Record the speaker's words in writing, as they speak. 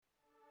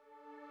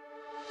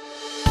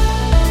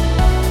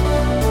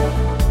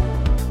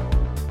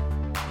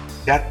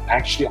that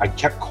actually, I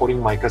kept quoting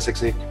Micah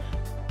 6:8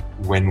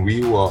 when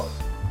we were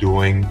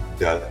doing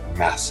the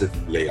massive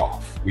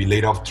layoff. We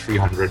laid off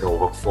 300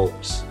 over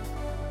folks.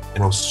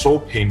 And it was so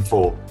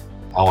painful.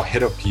 Our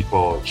head of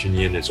people,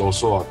 Chin-Yin, is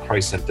also a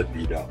Christ-centered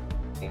leader.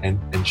 And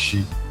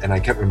I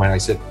kept reminding,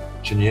 I said,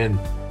 Chin-Yin,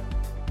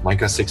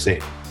 Micah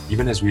 6:8,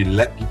 even as we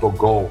let people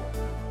go,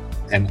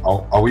 and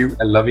are we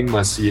at Loving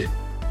Mercy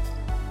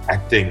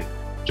acting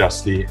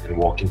justly and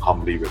walking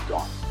humbly with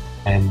God?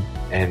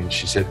 And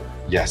she said,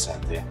 yes,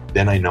 Anthony.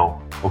 Then I know,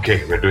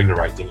 okay, we're doing the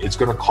right thing. It's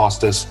going to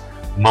cost us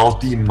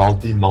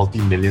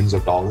multi-millions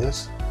of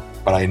dollars,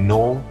 but I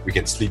know we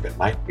can sleep at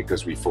night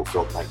because we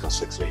fulfilled Micah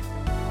 6:8.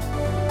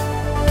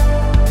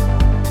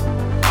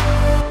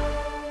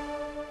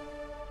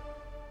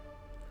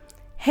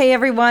 Hey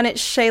everyone,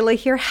 it's Shayla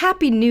here.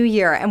 Happy New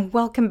Year and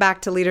welcome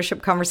back to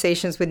Leadership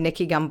Conversations with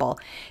Nikki Gumbel.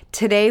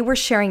 Today we're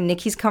sharing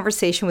Nikki's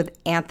conversation with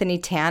Anthony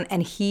Tan,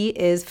 and he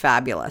is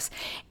fabulous.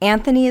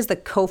 Anthony is the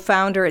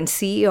co-founder and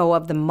CEO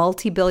of the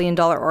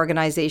multi-billion-dollar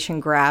organization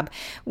Grab,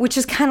 which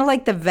is kind of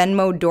like the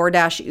Venmo,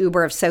 DoorDash,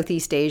 Uber of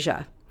Southeast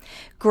Asia.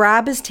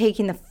 Grab is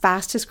taking the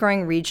fastest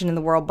growing region in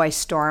the world by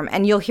storm,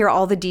 and you'll hear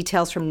all the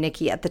details from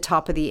Nikki at the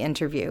top of the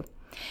interview.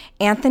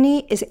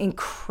 Anthony is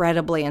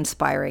incredibly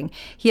inspiring.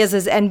 He has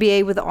his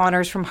MBA with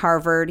honors from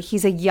Harvard.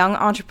 He's a young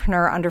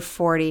entrepreneur under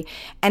 40,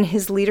 and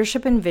his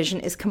leadership and vision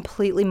is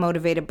completely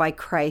motivated by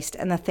Christ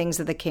and the things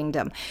of the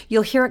kingdom.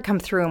 You'll hear it come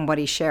through in what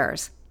he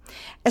shares.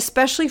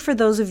 Especially for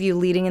those of you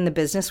leading in the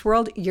business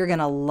world, you're going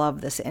to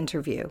love this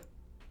interview.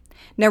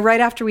 Now,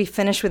 right after we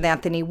finish with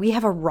Anthony, we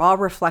have a raw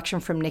reflection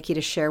from Nikki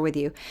to share with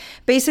you.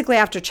 Basically,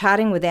 after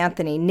chatting with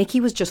Anthony,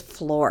 Nikki was just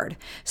floored.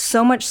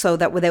 So much so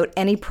that without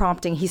any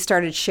prompting, he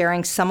started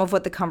sharing some of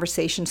what the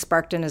conversation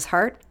sparked in his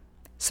heart.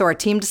 So our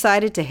team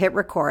decided to hit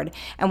record,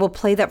 and we'll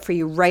play that for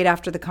you right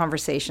after the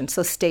conversation,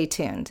 so stay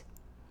tuned.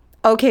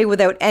 Okay,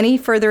 without any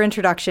further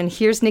introduction,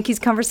 here's Nikki's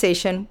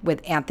conversation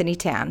with Anthony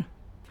Tan.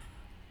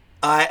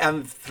 I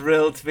am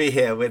thrilled to be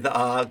here with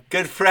our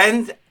good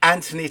friend,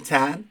 Anthony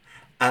Tan.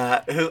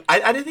 Who I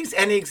don't think it's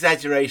any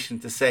exaggeration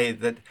to say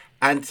that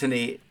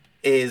Anthony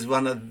is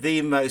one of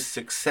the most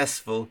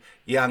successful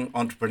young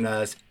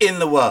entrepreneurs in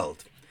the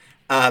world.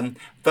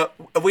 But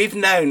we've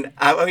known,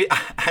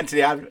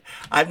 Anthony,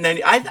 I've known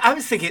you, I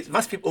was thinking it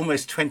must be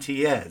almost 20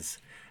 years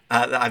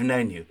that I've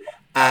known you.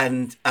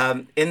 And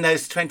in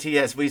those 20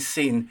 years, we've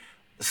seen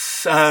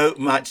so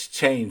much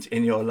change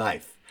in your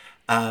life.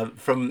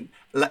 From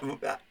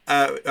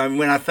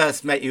when I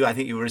first met you, I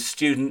think you were a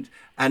student.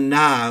 And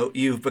now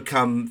you've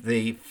become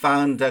the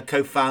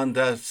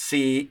co-founder,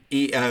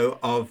 CEO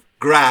of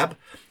Grab.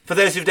 For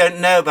those who don't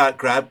know about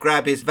Grab,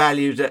 Grab is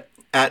valued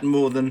at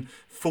more than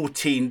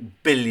 $14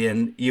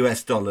 billion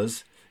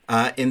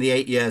in the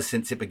 8 years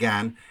since it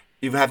began.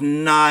 You have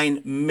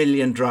 9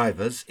 million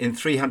drivers in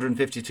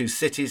 352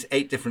 cities,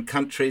 8 different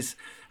countries.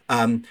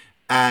 And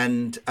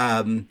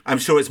I'm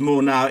sure it's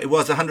more now. It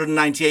was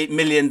 198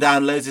 million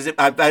downloads. Is it?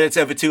 I bet it's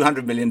over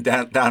 200 million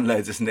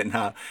downloads, isn't it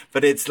now?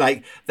 But it's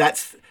like,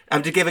 that's...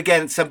 And to give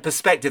again some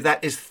perspective,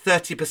 that is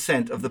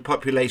 30% of the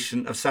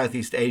population of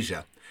Southeast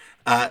Asia.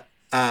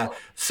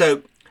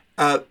 So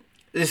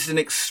this is an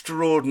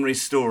extraordinary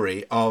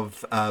story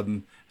of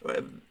one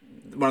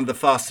of the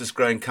fastest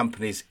growing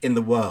companies in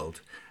the world.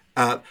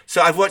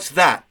 So I've watched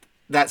that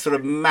sort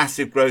of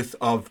massive growth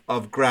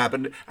of Grab.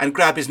 And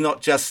Grab is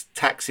not just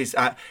taxis,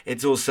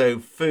 it's also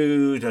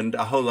food and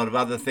a whole lot of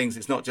other things.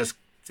 It's not just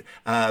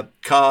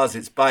cars,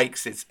 it's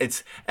bikes,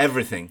 it's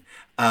everything.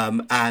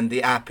 And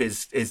the app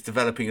is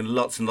developing in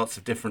lots and lots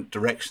of different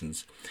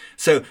directions.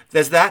 So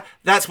there's that.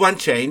 That's one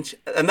change.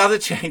 Another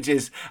change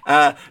is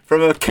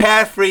from a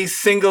carefree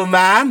single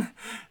man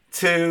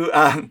to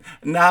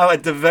now a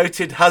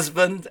devoted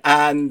husband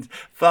and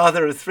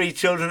father of 3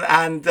 children.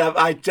 And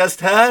I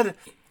just heard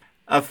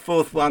a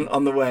 4th one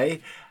on the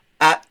way.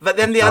 But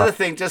then the other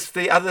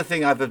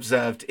thing I've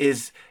observed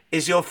is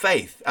your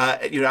faith.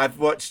 I've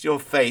watched your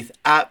faith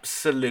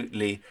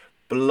absolutely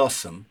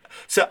blossom.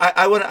 So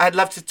I'd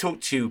love to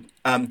talk to you,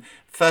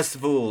 first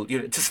of all,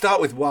 to start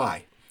with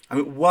why. I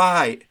mean,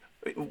 why?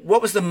 What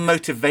was the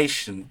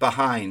motivation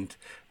behind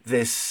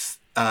this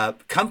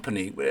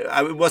company?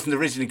 It wasn't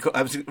originally.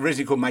 I was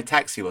originally called My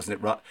Taxi, wasn't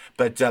it? Right?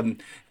 But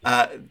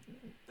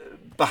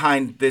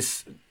behind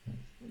this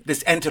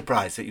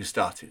enterprise that you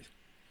started.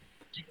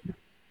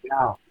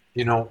 Yeah,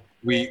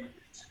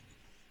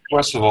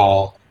 first of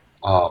all,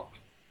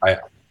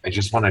 I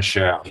just want to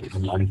share.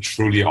 I'm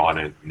truly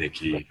honored,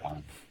 Nikki.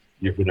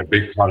 You've been a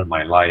big part of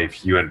my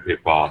life, you and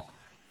Pippa.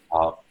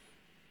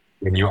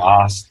 When you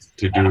asked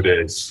to do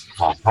this,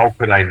 how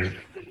could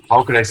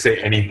I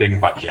say anything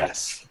but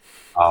yes?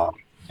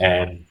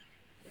 And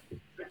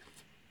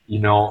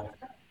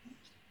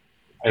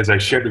as I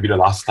shared with you the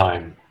last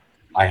time,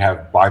 I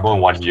have Bible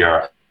in 1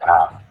 Year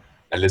app.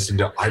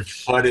 I've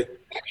heard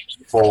it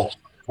for,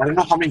 I don't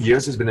know how many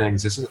years it's been in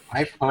existence.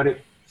 I've heard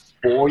it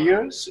 4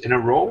 years in a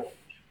row.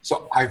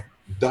 So I've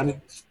done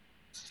it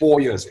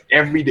 4 years,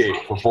 every day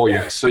for 4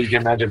 years. So you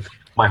can imagine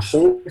my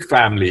whole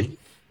family,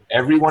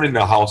 everyone in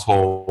the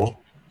household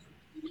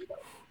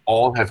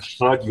all have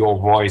heard your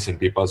voice and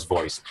people's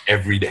voice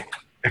every day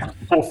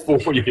for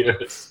 4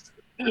 years.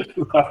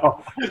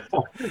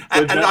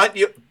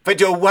 But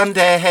you're one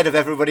day ahead of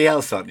everybody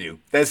else, aren't you?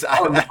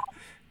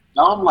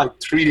 Now I'm like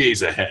 3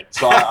 days ahead.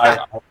 So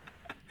I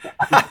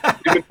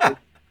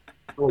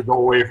go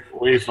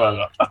way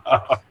further.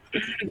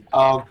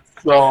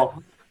 So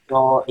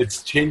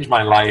it's changed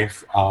my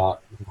life. A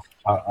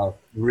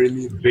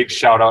really big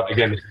shout out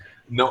again.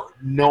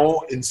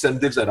 No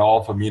incentives at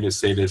all for me to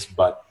say this,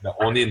 but the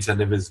only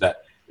incentive is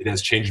that it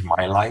has changed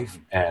my life,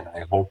 and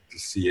I hope to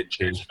see it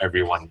change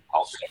everyone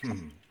out there.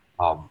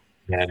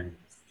 And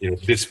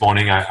this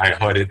morning I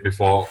heard it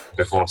before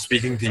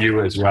speaking to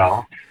you as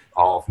well,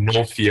 of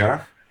no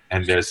fear,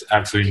 and there's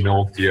absolutely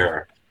no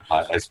fear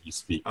as we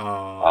speak.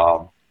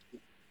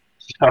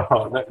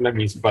 Let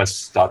me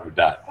first start with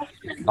that.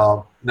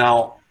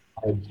 Now,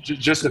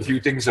 just a few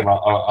things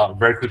about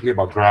very quickly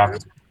about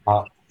Grab.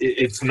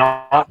 It's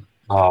not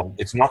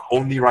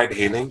only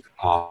ride-hailing.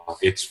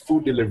 It's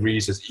food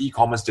deliveries, it's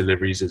e-commerce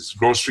deliveries, it's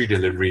grocery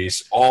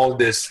deliveries. All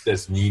this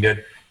that's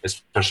needed,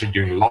 especially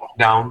during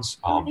lockdowns.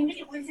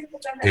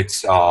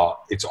 It's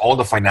all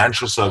the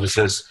financial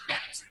services.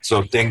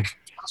 So think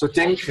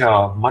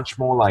much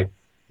more like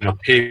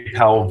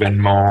PayPal,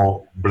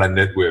 Venmo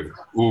blended with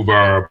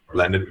Uber,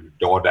 blended with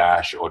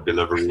DoorDash or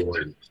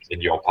Deliveroo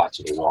in your parts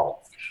of the world.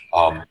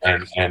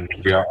 And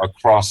we are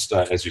across,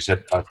 as you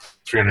said,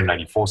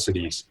 394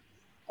 cities.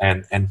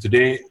 And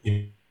today,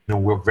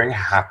 we're very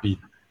happy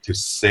to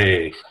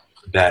say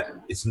that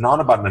it's not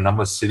about the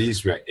number of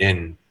cities we're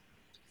in,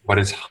 but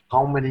it's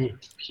how many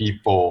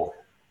people,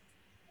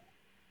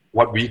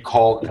 what we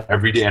call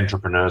everyday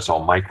entrepreneurs or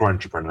micro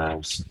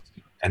entrepreneurs,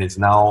 and it's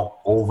now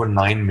over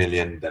 9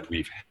 million that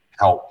we've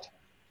helped,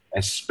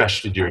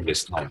 especially during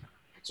this time.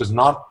 So it's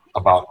not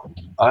about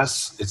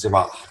us, it's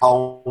about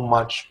how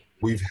much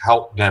we've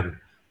helped them,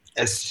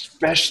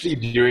 especially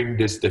during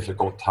this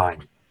difficult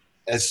time,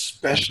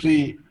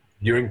 especially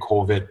during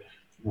COVID,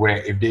 where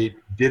if they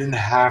didn't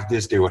have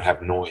this, they would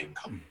have no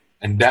income.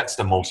 And that's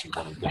the most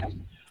important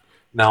thing.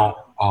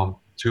 Now,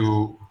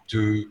 to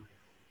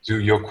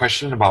your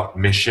question about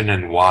mission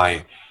and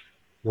why,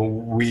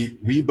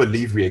 we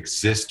believe we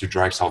exist to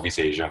drive Southeast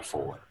Asia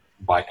forward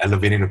by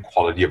elevating the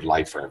quality of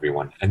life for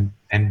everyone.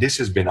 And this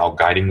has been our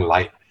guiding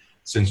light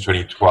since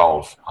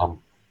 2012.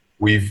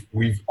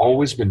 We've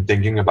always been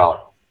thinking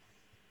about,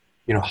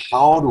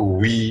 how do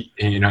we,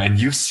 and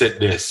you said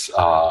this,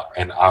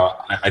 and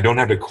I don't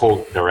have the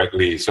quote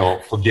directly, so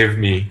forgive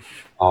me,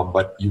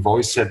 but you've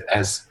always said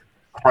as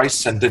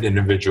Christ-centered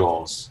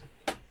individuals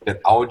that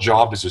our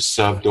job is to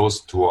serve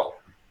those who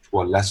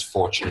are less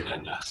fortunate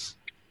than us.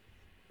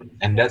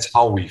 And that's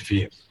how we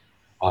feel,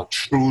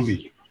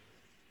 truly.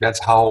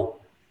 That's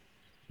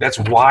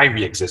why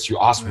we exist. You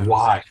ask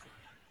why.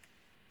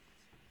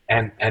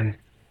 And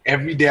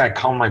every day I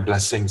count my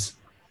blessings,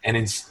 and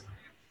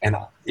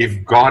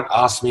if God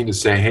asks me to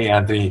say, hey,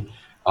 Anthony,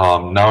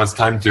 now it's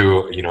time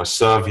to,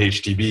 serve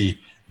HTB,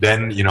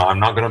 then, I'm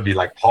not going to be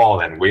like Paul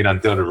and wait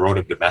until the road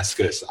of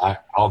Damascus.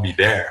 I'll be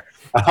there.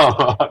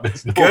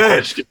 There's no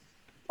question.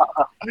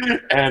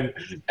 And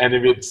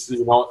if it's,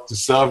 to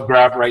serve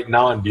Grab right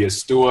now and be a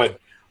steward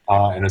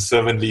and a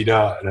servant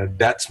leader,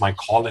 that's my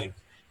calling.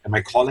 And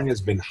my calling has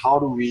been, how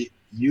do we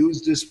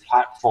use this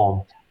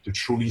platform to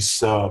truly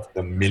serve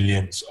the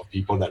millions of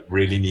people that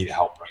really need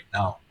help right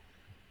now?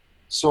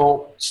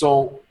 So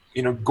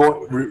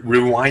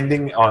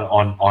rewinding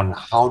on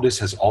how this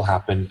has all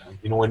happened.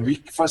 When we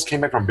first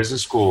came back from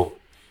business school,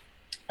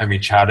 and we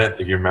chatted,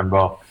 if you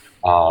remember,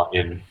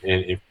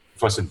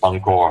 first in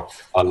Bangkok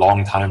a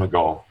long time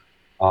ago,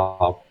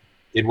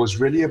 it was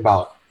really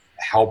about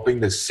helping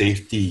the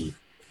safety,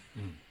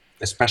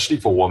 especially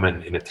for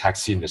women in the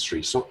taxi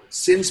industry. So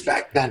since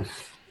back then,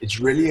 it's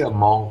really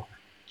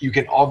you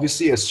can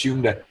obviously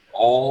assume that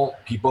all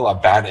people are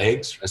bad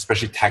eggs,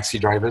 especially taxi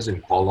drivers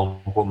in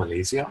Kuala Lumpur,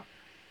 Malaysia.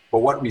 But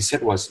what we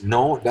said was,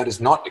 no, that is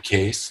not the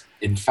case.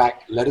 In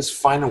fact, let us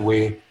find a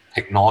way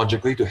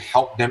technologically to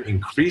help them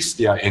increase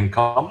their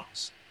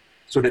incomes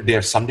so that they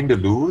have something to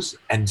lose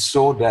and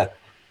so that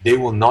they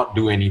will not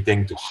do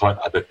anything to hurt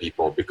other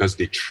people because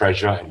they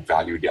treasure and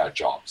value their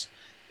jobs.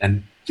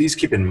 And please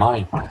keep in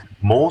mind,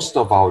 most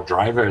of our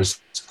drivers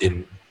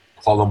in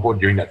Kuala Lumpur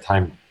during that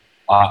time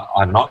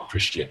are not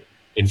Christian.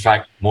 In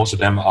fact, most of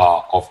them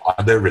are of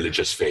other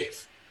religious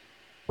faith.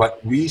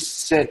 But we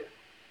said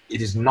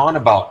it is not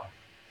about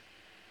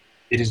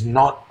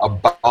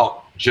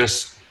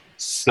just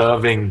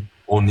serving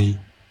only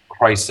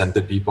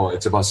Christ-centered people.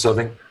 It's about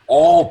serving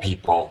all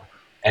people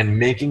and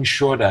making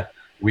sure that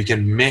we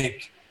can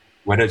make,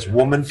 whether it's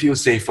women feel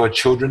safer,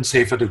 children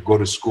safer to go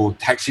to school,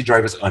 taxi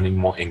drivers earning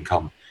more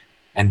income.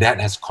 And that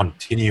has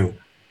continued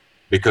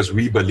because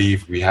we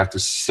believe we have to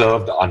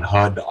serve the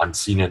unheard, the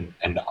unseen,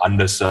 and the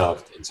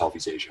underserved in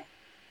Southeast Asia.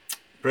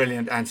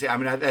 Brilliant, Anthony. I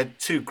mean, they're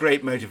two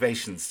great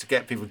motivations to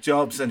get people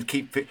jobs and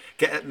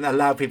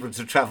allow people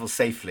to travel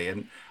safely,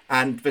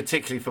 and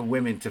particularly for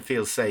women to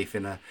feel safe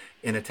in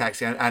a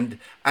taxi. And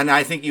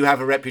I think you have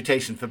a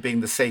reputation for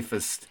being the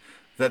safest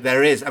that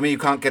there is. I mean, you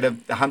can't get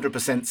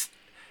 100%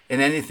 in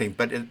anything,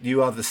 but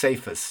you are the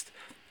safest.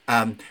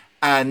 And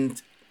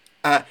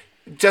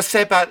just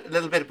say a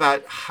little bit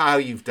about how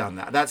you've done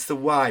that. That's the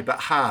why, but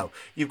how.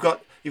 You've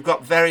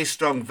got very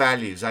strong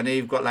values. I know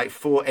you've got like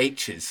 4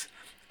 H's.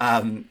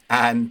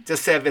 And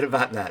just say a bit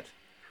about that.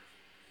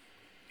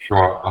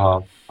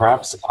 Sure.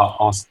 Perhaps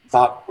I'll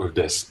start with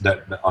this, that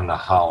on the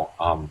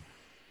how.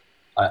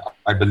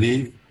 I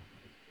believe,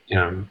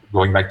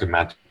 going back to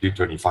Matthew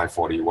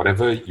 25:40,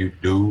 whatever you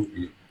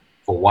do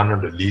for one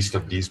of the least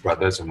of these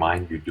brothers of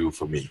mine, you do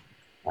for me,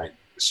 right?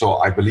 So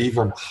I believe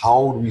on how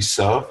we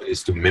serve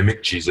is to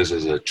mimic Jesus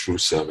as a true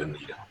servant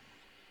leader.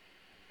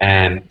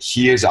 And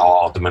he is our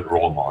ultimate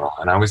role model.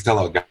 And I always tell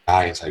our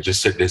guys, I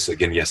just said this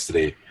again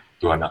yesterday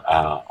to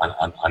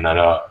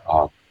another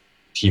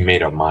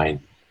teammate of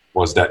mine,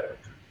 was that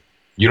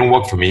you don't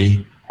work for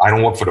me, I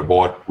don't work for the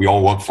board, we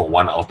all work for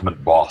one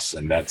ultimate boss,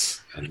 and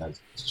that's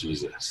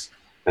Jesus.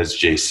 That's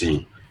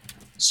JC.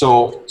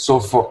 So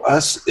for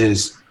us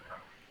is,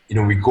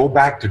 we go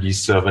back to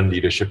these servant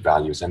leadership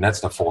values, and that's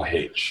the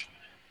 4H.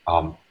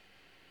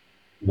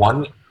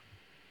 One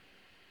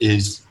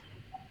is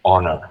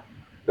honor,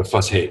 the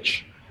first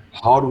H.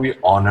 How do we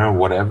honor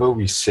whatever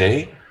we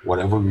say,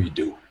 whatever we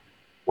do,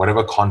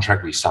 whatever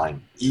contract we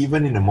sign,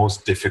 even in the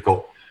most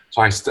difficult?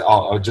 So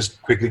I'll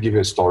just quickly give you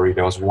a story.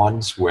 There was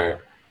once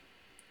where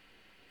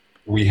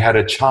we had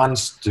a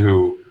chance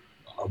to,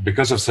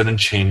 because of certain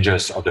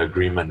changes of the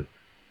agreement,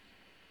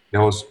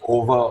 there was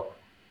over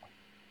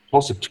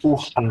close to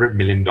 $200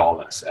 million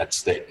at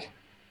stake.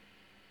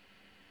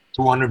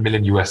 $200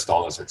 million US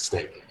at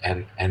stake.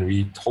 And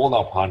we told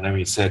our partner,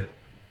 we said,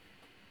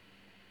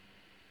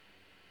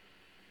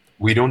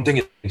 we don't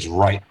think it's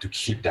right to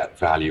keep that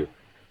value.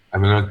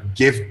 And we're going to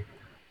give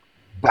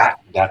back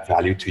that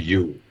value to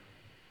you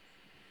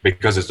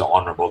because it's the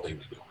honorable thing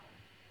to do,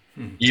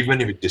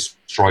 even if it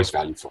destroys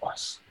value for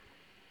us.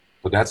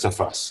 So that's the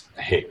first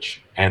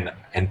H. And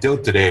until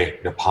today,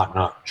 the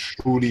partner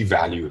truly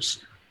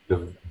values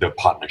the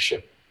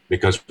partnership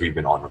because we've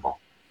been honorable.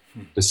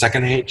 The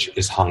second H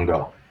is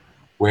hunger,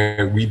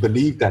 where we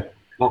believe that,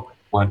 look,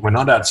 we're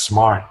not that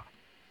smart.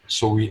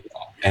 So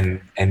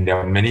and there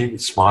are many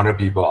smarter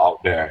people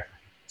out there.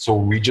 So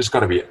we just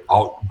got to be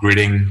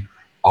out-gritting,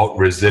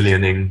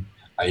 out-resiliencing,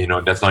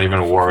 that's not even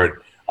a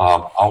word,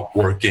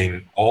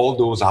 outworking, all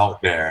those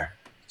out there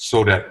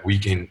so that we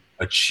can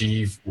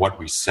achieve what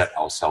we set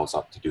ourselves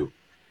up to do.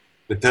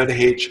 The third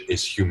H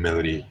is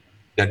humility,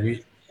 that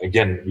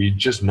we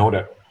just know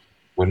that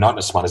we're not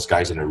the smartest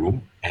guys in the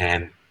room.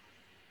 And,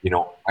 I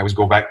always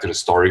go back to the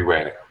story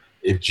where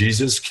if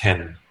Jesus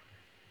can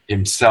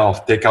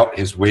himself take out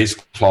his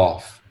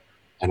waistcloth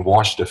and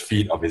wash the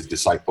feet of his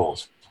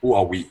disciples, who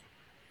are we?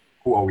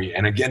 Who are we?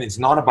 And again, it's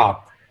not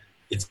about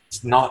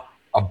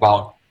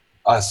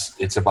us.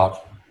 It's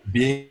about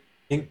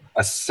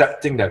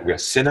accepting that we're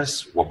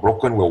sinners, we're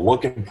broken, we're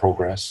work in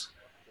progress,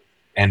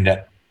 and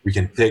that we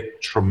can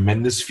take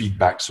tremendous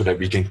feedback so that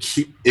we can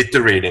keep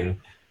iterating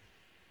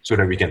so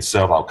that we can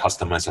serve our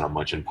customers and our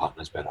merchant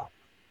partners better.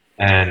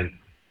 And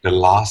the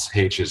last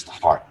H is the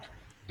heart,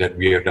 that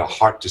we have the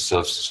heart to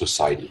serve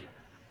society.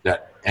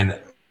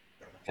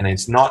 And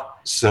it's not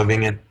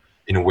serving it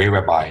in a way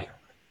whereby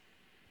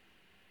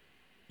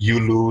you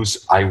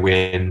lose, I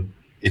win.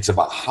 It's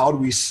about how do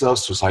we serve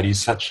society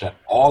such that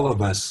all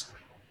of us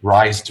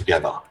rise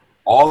together.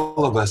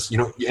 All of us,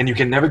 and you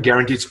can never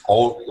guarantee it's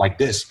all like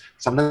this.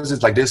 Sometimes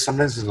it's like this,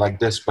 sometimes it's like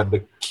this. But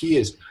the key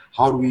is,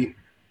 how do we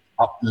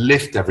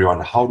uplift everyone?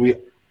 How do we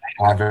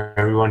have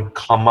everyone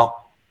come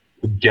up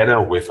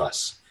together with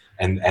us?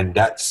 And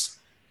that's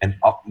an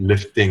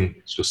uplifting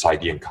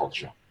society and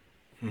culture.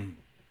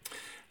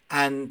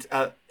 And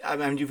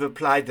you've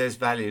applied those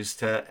values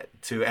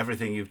to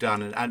everything you've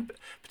done, and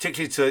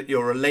particularly to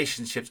your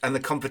relationships and the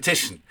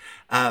competition,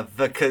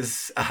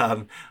 because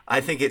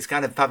I think it's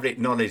kind of public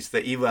knowledge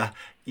that you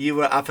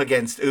were up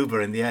against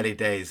Uber in the early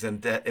days,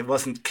 and it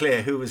wasn't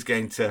clear who was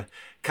going to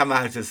come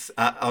out as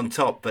on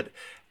top. But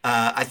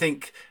I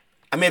think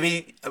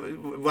maybe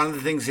one of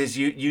the things is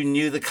you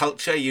knew the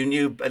culture. You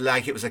knew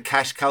like it was a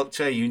cash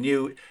culture. You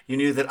knew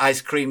that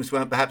ice creams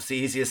weren't perhaps the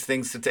easiest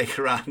things to take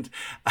around,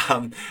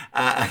 and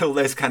all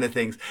those kind of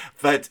things.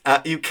 But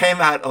you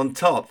came out on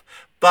top.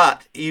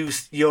 But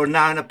you're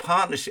now in a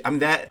partnership.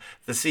 The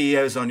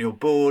CEO's on your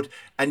board,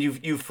 and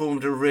you've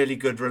formed a really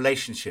good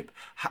relationship.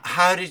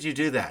 How did you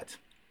do that?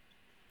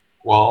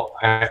 Well,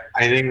 I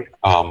think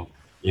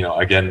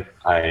again,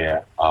 I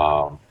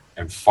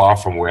am far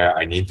from where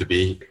I need to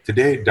be.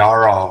 Today,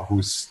 Dara,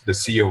 who's the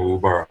CEO of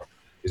Uber,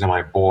 is on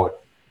my board,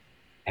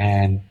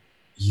 and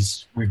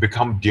we've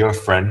become dear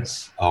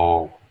friends.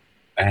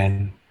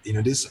 And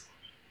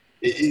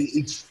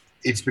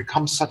it's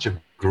become such a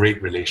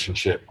great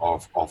relationship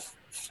of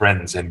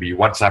friends, and we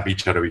WhatsApp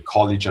each other, we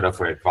call each other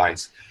for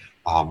advice.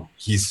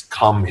 His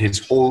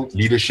whole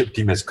leadership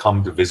team has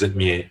come to visit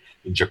me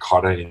in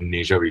Jakarta, in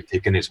Indonesia. We've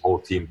taken his whole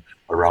team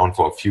around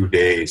for a few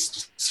days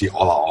to see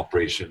all our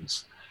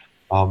operations.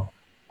 Who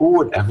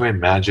would ever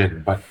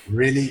imagine? But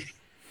really,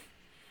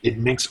 it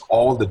makes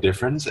all the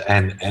difference.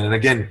 And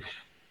again,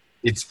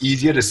 it's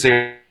easier to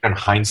say in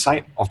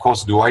hindsight. Of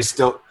course,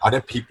 are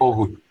there people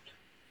who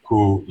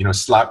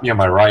slap me on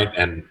my right,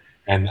 and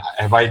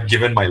have I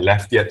given my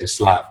left yet to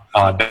slap?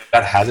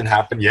 That hasn't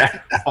happened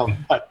yet.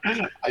 But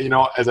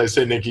as I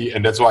say, Nikki,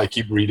 and that's why I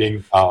keep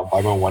reading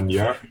Bible in 1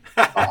 year.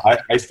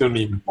 I still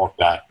need more of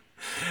that.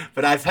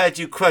 But I've heard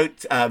you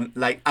quote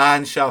like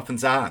iron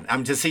sharpens iron.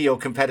 To see your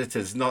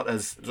competitors not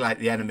as like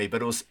the enemy,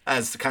 but also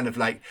as kind of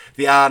like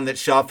the iron that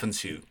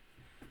sharpens you.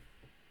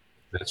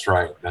 That's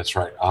right. That's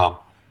right.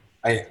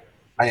 I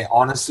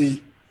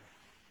honestly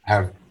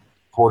have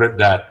quoted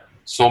that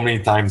so many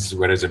times,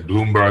 whether it's in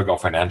Bloomberg or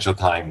Financial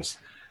Times,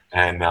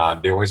 and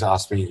they always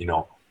ask me,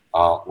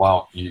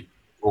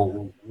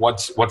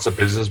 what's a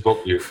business book?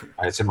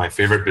 I said my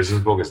favorite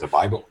business book is the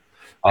Bible.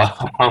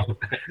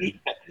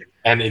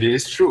 And it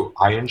is true.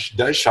 Iron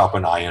does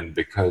sharpen iron,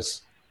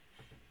 because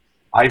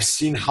I've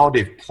seen how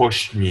they've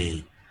pushed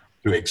me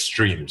to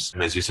extremes.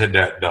 As you said,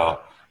 that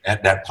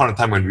at that point in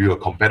time when we were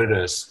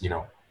competitors,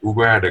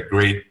 Uber had a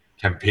great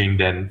campaign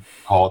then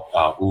called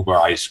Uber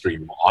Ice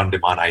Cream,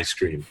 on-demand ice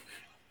cream.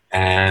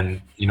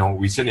 And,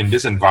 we said in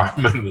this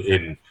environment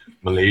in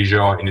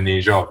Malaysia or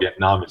Indonesia or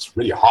Vietnam, it's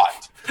really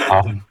hot.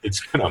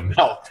 It's going to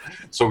melt.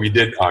 So we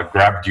did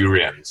grab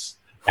durians.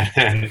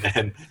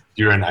 And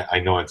durian, I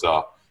know it's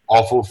a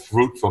awful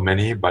fruit for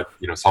many, but,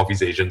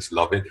 Southeast Asians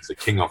love it. It's the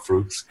king of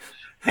fruits.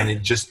 And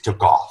it just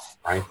took off,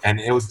 right? And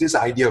it was this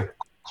idea of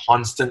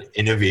constant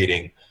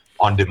innovating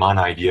on-demand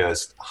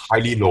ideas,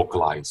 highly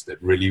localized,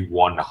 that really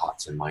won the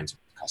hearts and minds of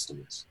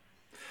customers.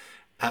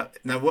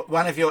 Now,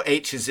 one of your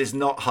H's is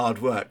not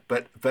hard work,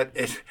 but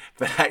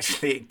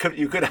actually,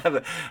 you could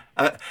have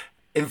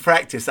in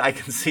practice. I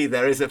can see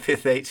there is a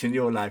fifth H in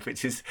your life,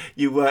 which is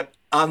you work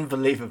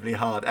unbelievably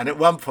hard, and at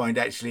one point,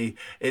 actually,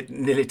 it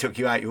nearly took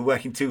you out. You were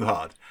working too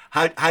hard.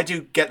 How do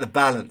you get the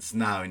balance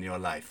now in your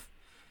life?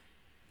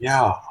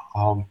 Yeah,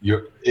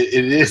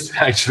 it is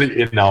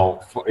actually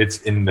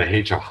it's in the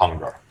H of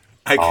hunger.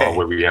 Okay.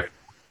 Where we have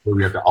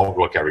to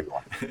outwork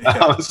everyone.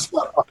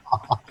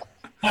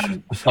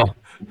 So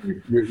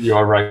you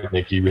are right,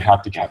 Nikki. We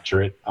have to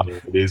capture it.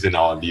 It is in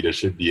our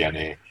leadership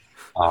DNA.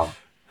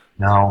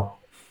 Now,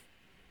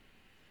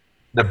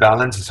 the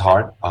balance is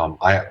hard.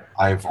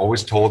 I've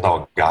always told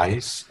our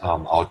guys,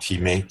 our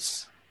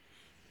teammates,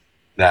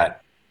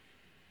 that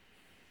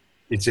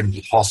it's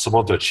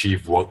impossible to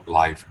achieve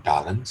work-life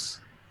balance.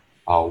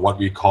 What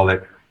we call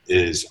it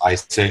is, I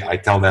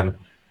tell them,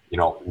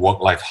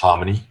 work-life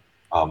harmony.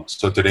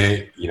 So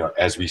today,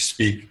 as we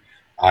speak,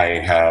 I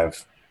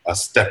have a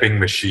stepping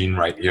machine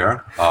right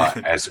here.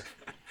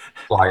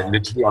 So I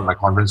literally on my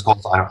conference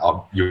calls,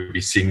 you'll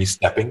be seeing me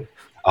stepping.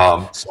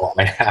 So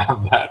I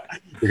have that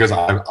because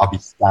I'll be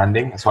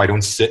standing. So I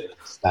don't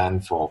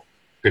stand for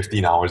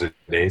 15 hours a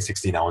day,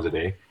 16 hours a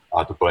day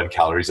to burn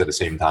calories at the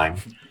same time,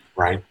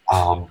 right?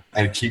 And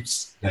it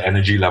keeps the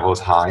energy levels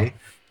high.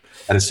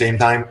 At the same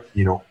time,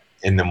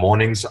 in the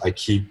mornings, I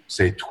keep,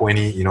 say,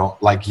 20,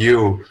 like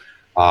you,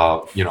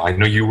 I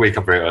know you wake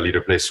up very early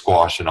to play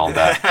squash and all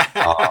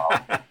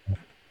that.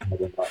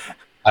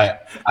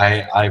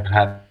 I've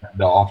had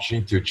the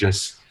opportunity to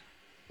just,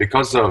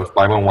 because of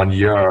Bible in 1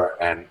 year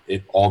and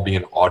it all being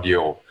an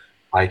audio,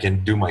 I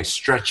can do my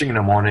stretching in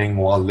the morning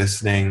while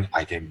listening.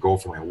 I can go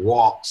for my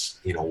walks,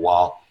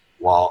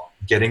 while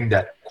getting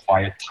that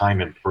quiet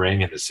time and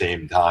praying at the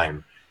same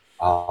time.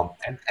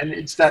 And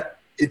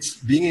it's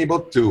being able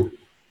to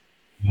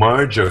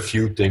merge a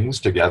few things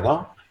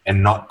together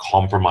and not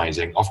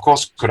compromising. Of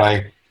course, could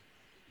I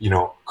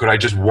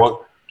just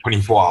work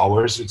 24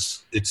 hours?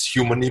 It's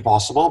humanly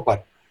possible,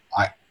 but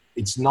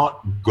it's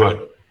not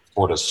good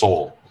for the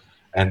soul.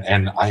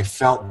 And I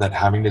felt that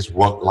having this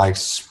work-life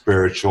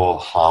spiritual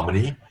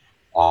harmony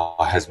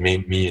has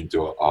made me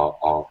into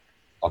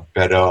a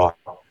better,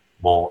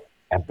 more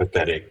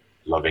empathetic,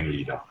 loving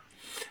leader.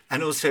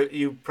 And also,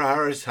 you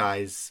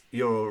prioritize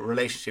your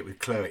relationship with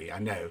Chloe, I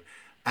know.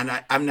 And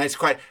I mean, it's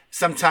quite,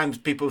 sometimes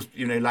people,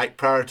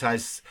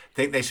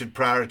 think they should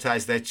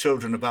prioritize their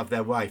children above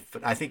their wife.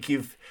 But I think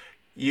you've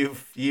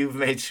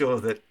made sure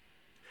that,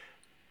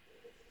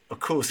 of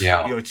course,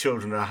 your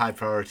children are a high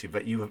priority,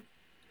 but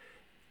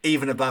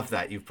even above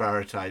that, you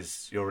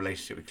prioritize your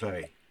relationship with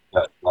Chloe.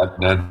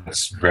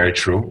 That's very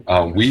true.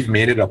 We've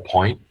made it a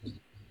point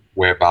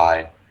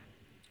whereby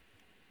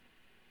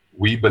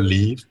we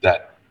believe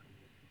that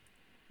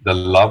the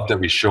love that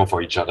we show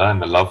for each other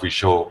and the love we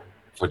show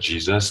for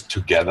Jesus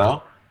together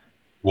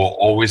will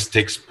always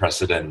take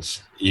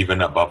precedence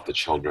even above the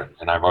children.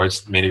 And I've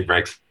always made it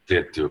very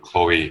clear to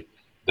Chloe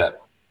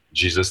that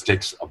Jesus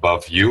takes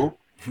above you,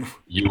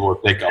 you will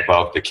take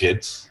above the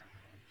kids,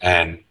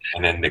 and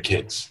then the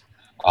kids.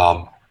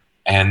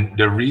 And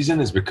the reason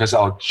is because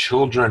our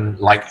children,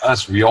 like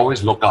us, we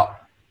always look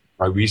up,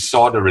 right? We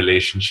saw the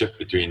relationship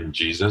between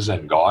Jesus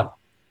and God,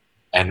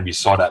 and we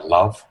saw that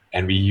love,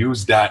 and we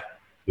use that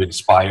to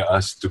inspire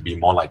us to be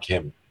more like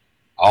him.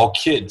 Our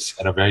kids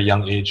at a very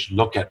young age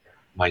look at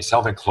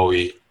myself and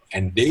Chloe,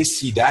 and they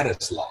see that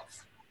as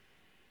love.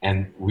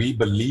 And we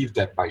believe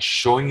that by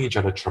showing each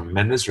other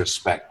tremendous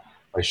respect,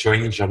 by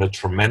showing each other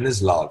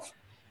tremendous love,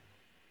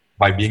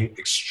 by being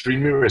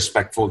extremely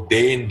respectful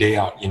day in, day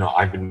out.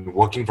 I've been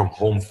working from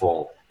home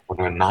for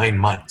 9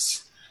 months.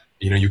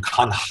 You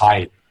can't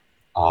hide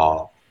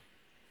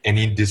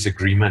any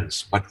disagreements,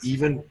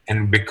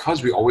 and because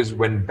we always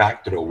went back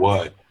to the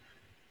word,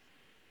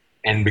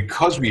 and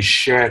because we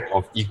shared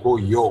of equal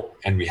yoke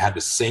and we had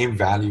the same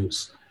values,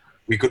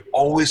 we could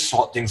always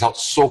sort things out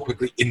so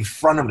quickly in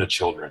front of the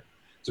children.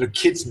 So the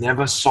kids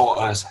never saw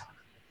us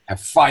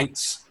have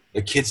fights.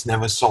 The kids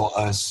never saw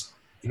us,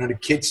 the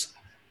kids,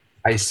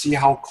 I see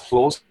how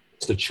close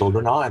the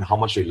children are and how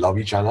much they love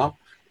each other,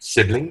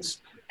 siblings.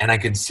 And I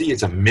can see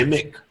it's a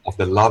mimic of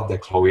the love that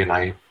Chloe and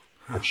I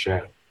have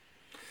shared.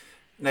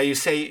 Now, you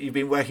say you've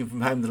been working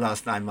from home the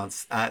last 9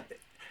 months.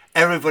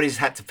 Everybody's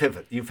had to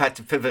pivot. You've had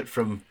to pivot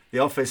from the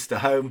office to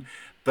home,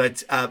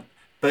 but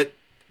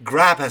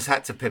Grab has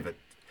had to pivot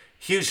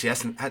hugely,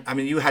 hasn't? I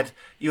mean, you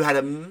had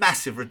a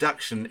massive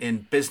reduction in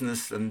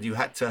business, and you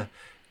had to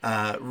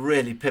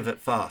really pivot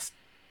fast.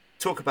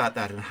 Talk about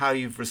that and how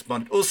you've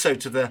responded. Also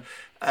to the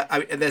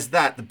and there's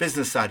the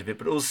business side of it,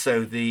 but also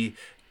the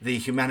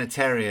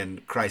humanitarian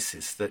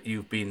crisis that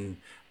you've been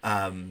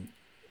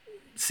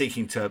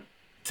seeking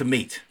to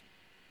meet.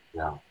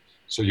 Yeah.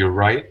 So you're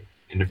right.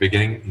 In the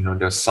beginning,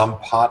 there's some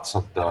parts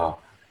of the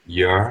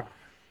year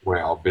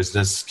where our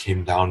business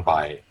came down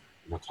by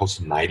close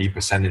to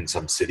 90% in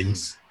some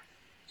cities.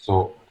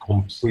 So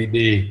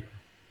completely,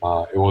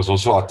 it was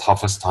also our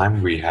toughest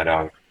time. We had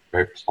a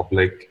very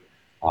public,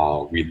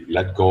 we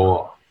let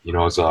go. It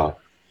was the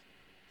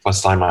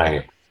first time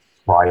I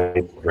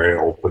cried very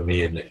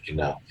openly in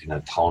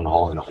a town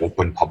hall, in an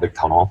open public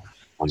town hall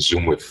on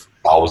Zoom with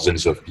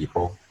thousands of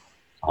people.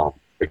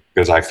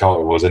 Because I felt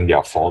it wasn't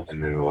their fault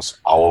and it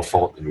was our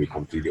fault, and we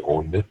completely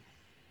owned it.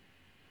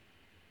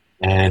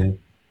 And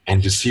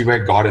to see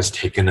where God has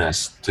taken us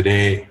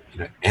today,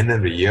 end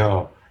of the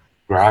year,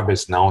 Grab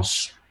is now,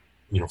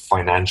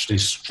 financially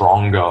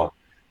stronger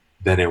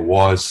than it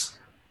was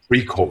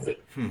pre-COVID.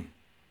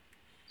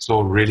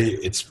 So really,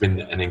 it's been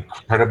an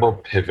incredible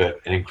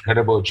pivot, an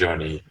incredible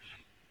journey.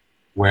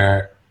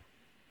 Where,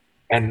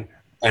 and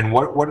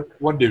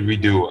what did we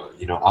do?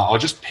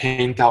 I'll just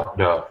paint out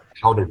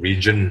how the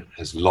region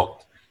has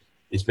looked.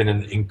 It's been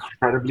an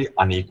incredibly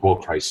unequal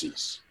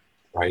crisis,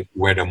 right?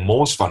 Where the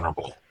most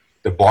vulnerable,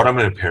 the bottom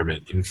of the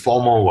pyramid,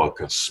 informal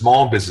workers,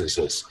 small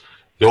businesses,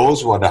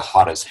 those were the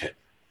hardest hit.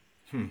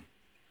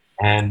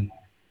 And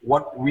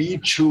what we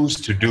choose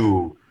to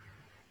do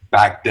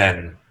back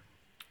then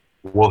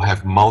will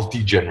have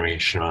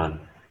multi-generational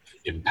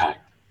impact.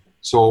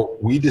 So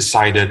we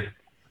decided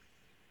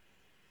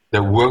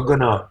that we're going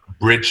to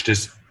bridge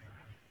this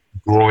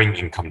growing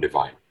income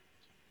divide.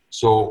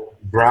 So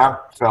Grab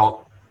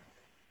felt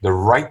the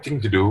right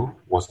thing to do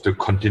was to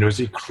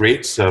continuously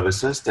create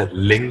services that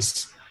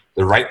links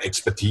the right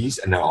expertise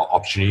and the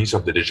opportunities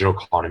of the digital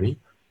economy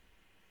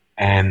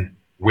and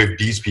with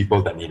these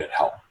people that needed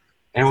help.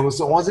 And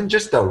it wasn't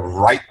just the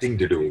right thing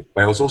to do,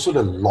 but it was also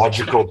the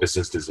logical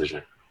business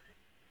decision.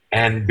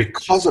 And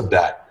because of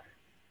that,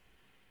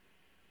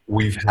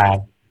 we've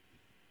had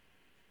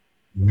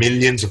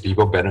millions of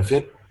people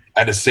benefit.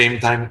 At the same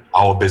time,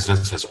 our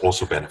business has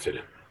also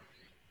benefited.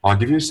 I'll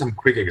give you some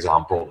quick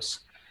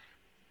examples.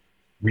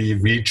 We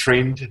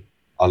retrained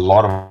a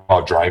lot of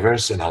our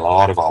drivers and a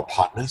lot of our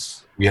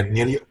partners. We had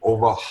nearly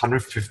over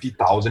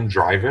 150,000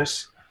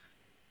 drivers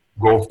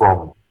go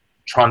from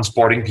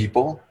transporting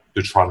people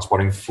to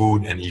transporting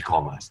food and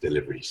e-commerce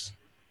deliveries.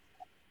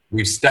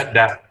 We've stepped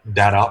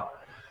that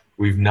up.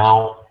 We've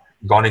now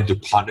gone into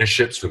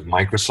partnerships with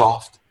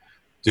Microsoft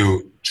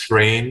to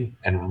train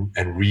and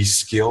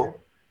reskill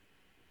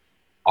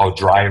our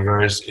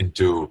drivers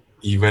into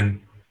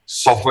even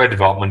software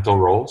developmental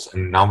roles.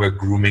 And now we're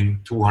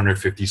grooming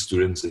 250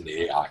 students in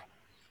AI.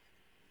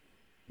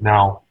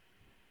 Now,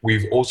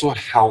 we've also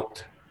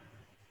helped,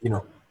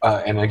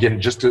 and again,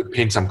 just to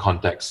paint some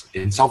context,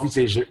 in Southeast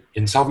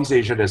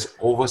Asia, there's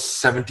over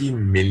 70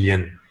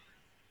 million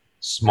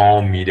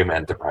small, medium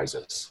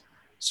enterprises.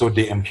 So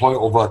they employ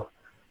over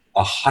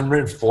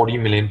 140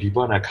 million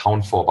people and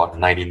account for about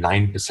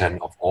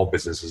 99% of all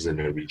businesses in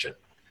the region.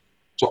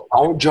 So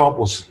our job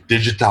was to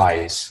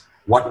digitize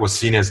what was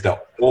seen as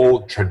the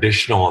old,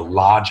 traditional,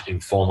 large,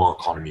 informal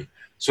economy.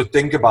 So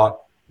think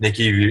about,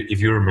 Nikki, if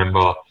you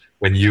remember,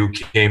 when you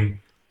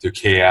came to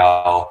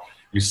KL,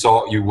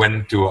 you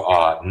went to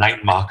a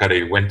night market, or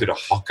you went to the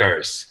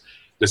hawkers,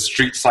 the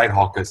street side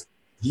hawkers.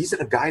 These are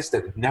the guys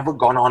that have never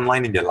gone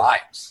online in their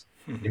lives.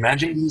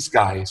 Imagine these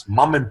guys,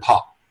 mom and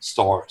pop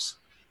stores,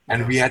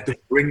 and we had to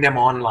bring them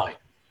online.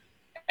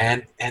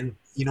 And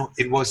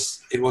it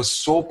was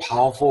so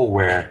powerful.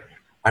 Where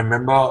I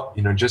remember,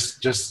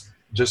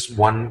 just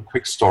one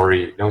quick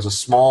story. There was a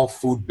small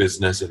food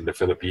business in the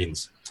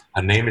Philippines.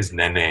 Her name is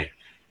Nene.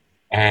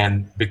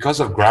 And because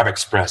of Grab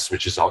Express,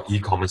 which is our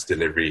e-commerce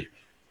delivery,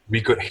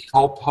 we could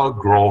help her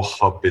grow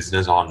her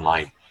business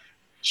online.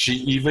 She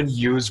even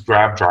used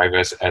Grab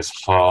drivers as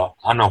her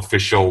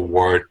unofficial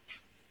word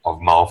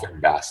of mouth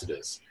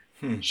ambassadors.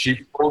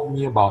 She told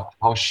me about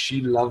how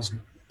she loves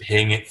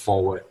paying it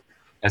forward.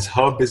 As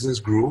her business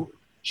grew,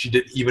 she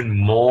did even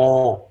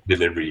more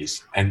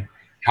deliveries and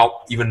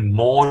helped even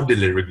more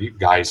delivery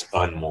guys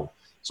earn more.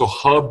 So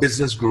her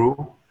business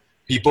grew.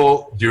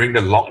 People during the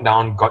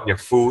lockdown got their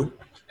food,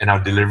 and our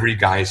delivery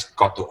guys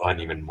got to earn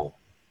even more.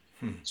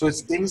 So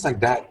it's things like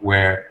that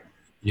where,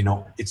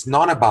 it's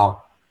not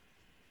about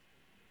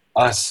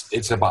us.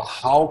 It's about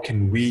how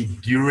can we,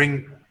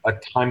 during a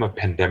time of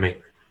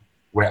pandemic,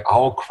 where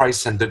our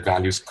Christ-centered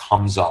values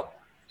comes up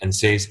and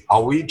says,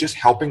 are we just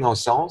helping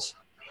ourselves?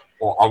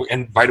 Or are we,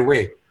 and by the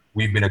way,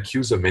 we've been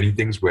accused of many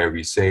things where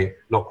we say,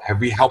 look, have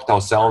we helped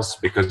ourselves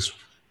because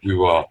we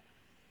were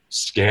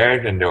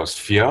scared and there was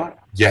fear?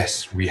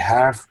 Yes, we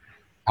have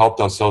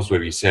helped ourselves where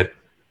we said,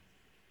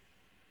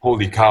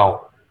 holy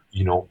cow,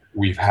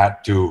 we've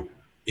had to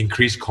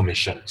increase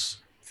commissions,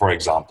 for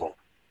example.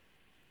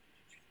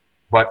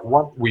 But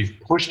what we've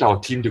pushed our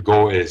team to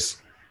go is,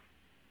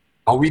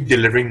 are we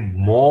delivering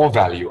more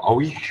value? Are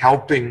we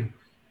helping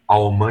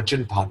our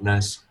merchant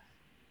partners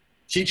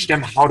teach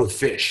them how to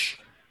fish?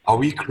 Are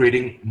we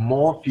creating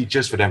more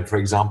features for them? For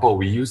example,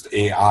 we used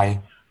AI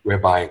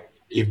whereby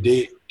if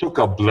they took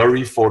a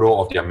blurry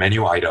photo of their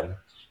menu item,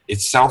 it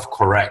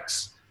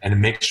self-corrects and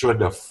makes sure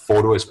the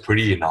photo is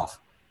pretty enough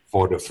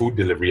for the food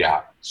delivery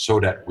app so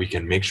that we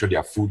can make sure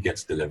their food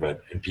gets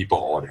delivered and people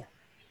order.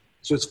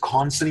 So it's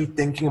constantly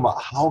thinking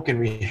about how can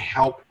we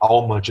help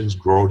our merchants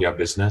grow their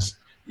business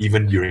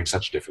even during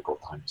such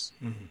difficult times.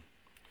 Mm-hmm.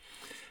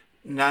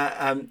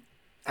 Now,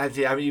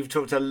 Adi, you've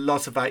talked a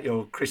lot about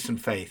your Christian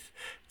faith.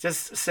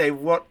 Just say,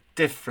 what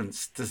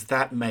difference does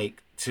that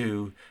make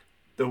to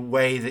the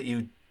way that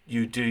you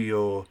do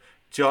your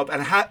job,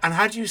 and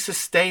how do you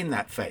sustain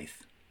that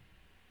faith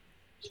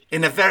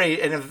in a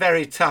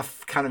very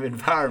tough kind of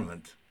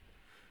environment?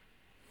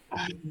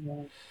 I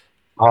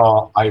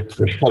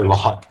pray a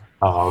lot.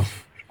 I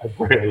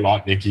pray a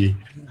lot, Nikki.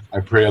 I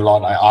pray a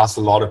lot. I ask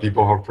a lot of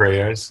people for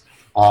prayers.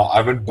 I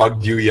haven't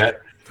bugged you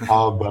yet,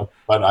 but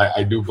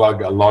I do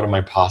bug a lot of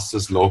my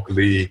pastors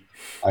locally.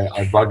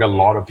 I bug a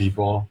lot of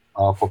people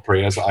for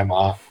prayers. I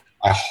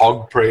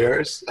hog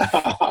prayers.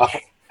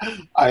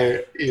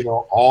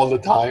 All the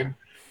time.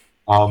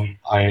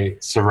 I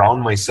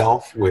surround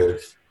myself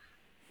with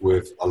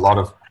a lot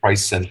of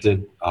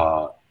Christ-centered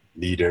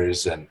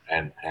leaders and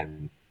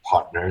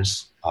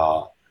partners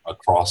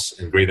across,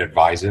 and great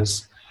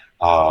advisors.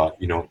 A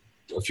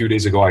few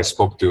days ago, I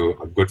spoke to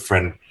a good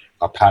friend,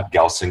 Pat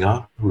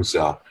Gelsinger, who's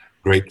a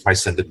great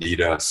Christ-centered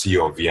leader,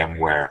 CEO of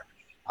VMware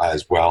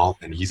as well,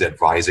 and he's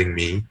advising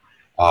me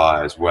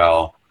as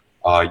well.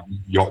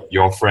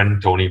 Your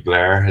friend Tony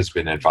Blair has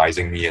been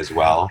advising me as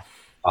well,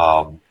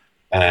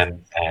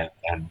 and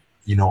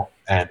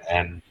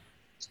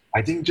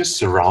I think just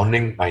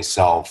surrounding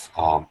myself,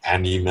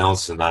 and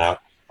emails, another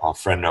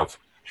friend of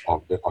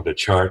the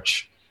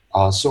church.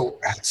 So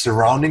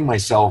surrounding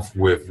myself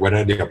with,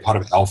 whether they are part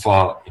of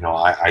Alpha,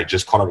 I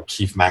just caught up with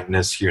Keith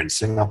Magnus here in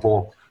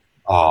Singapore,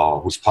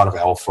 who's part of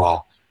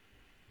Alpha,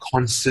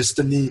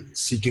 consistently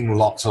seeking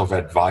lots of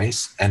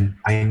advice. And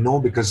I know,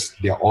 because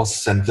they're all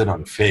centered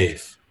on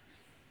faith,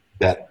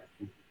 that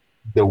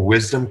the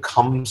wisdom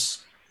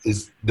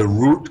is the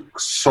root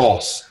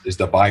source is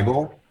the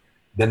Bible.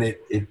 Then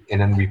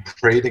then we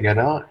pray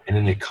together, and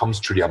then it comes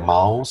through their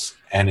mouths,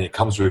 and it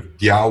comes with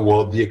their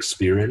worldly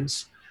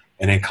experience,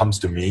 and it comes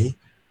to me,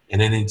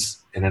 and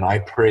then I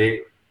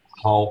pray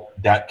how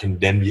that can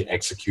then be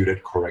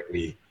executed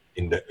correctly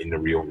in the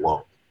real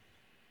world.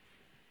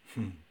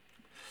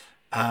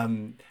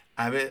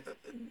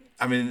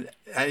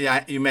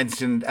 You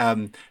mentioned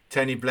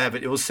Tony Blair,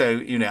 but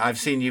also, I've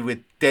seen you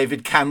with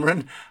David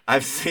Cameron.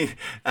 I've seen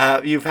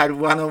you've had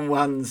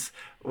one-on-ones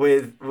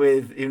with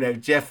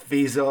Jeff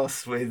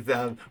Bezos, with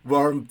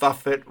Warren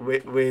Buffett,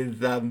 with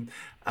the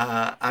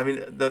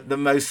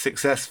most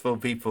successful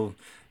people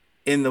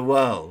in the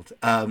world,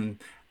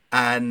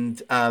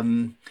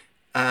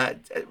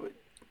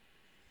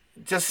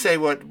 just say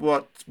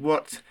what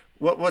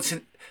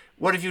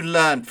have you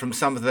learned from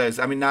some of those?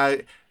 I mean, now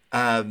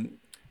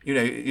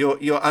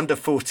you're under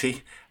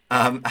 40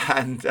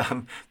 and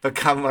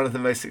become one of the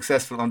most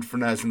successful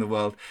entrepreneurs in the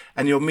world,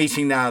 and you're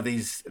meeting now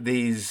these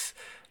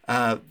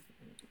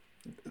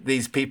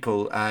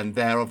people, and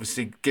they're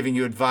obviously giving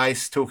you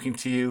advice, talking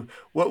to you.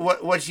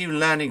 What are you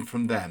learning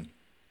from them?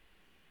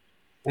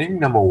 I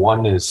think number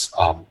one is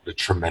the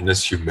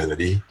tremendous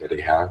humility that they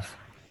have.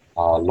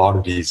 A lot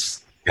of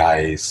these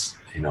guys,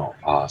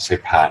 say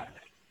Pat,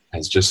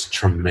 has just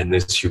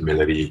tremendous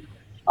humility,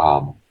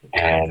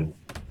 and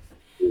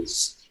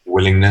his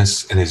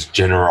willingness and his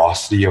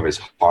generosity of his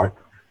heart.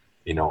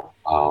 In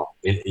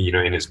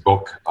his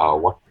book,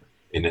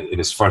 in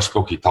his first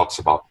book, he talks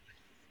about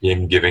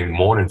him giving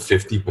more than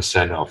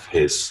 50% of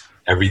his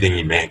everything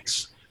he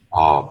makes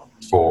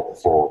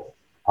for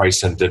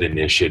Christ-centered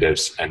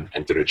initiatives and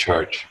to the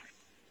church.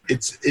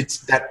 It's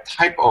that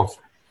type of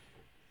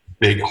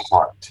big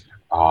heart,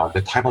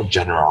 the type of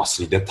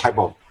generosity, that type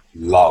of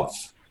love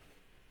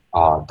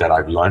that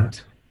I've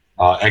learned.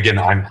 Again,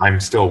 I'm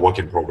still a work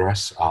in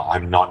progress.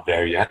 I'm not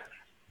there yet,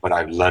 but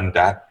I've learned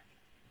that.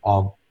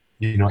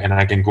 and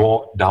I can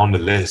go down the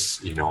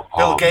list.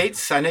 Bill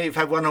Gates. I know you've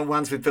had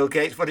one-on-ones with Bill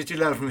Gates. What did you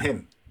learn from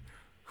him?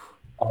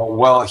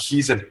 Well,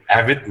 he's an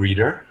avid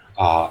reader,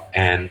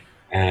 and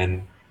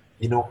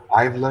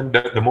I've learned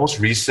that the most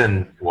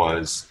recent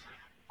was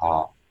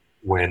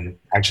when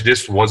actually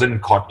this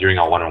wasn't caught during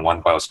our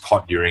one-on-one, but I was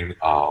caught during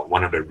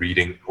one of the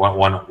reading.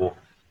 One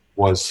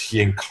was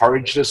he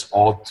encouraged us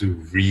all to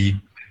read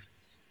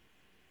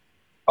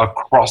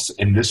across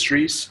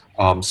industries.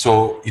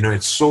 So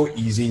it's so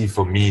easy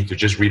for me to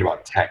just read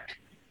about tech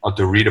or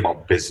to read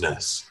about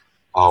business.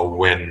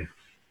 When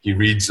he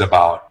reads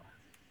about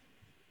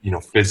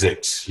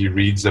physics, he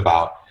reads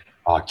about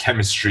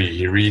chemistry,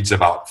 he reads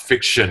about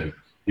fiction,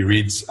 he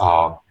reads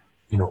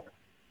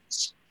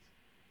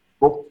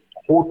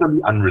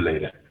totally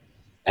unrelated,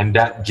 and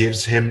that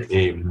gives him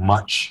a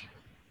much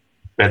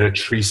better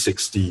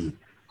 360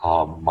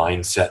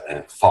 mindset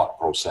and thought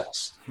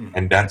process.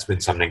 And that's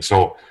been something.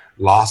 So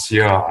last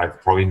year I've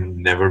probably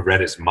never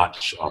read as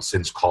much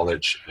since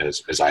college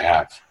as I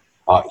have,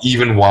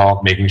 even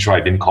while making sure I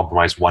didn't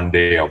compromise one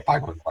day of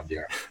Bible in one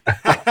year.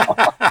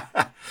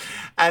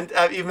 And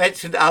you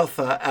mentioned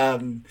Alpha,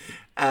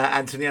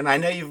 Anthony, and I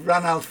know you've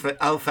run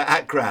Alpha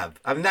at Grab.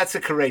 I mean, that's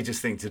a courageous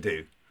thing to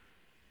do.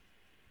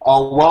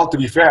 Well, to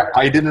be fair,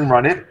 I didn't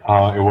run it.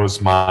 It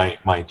was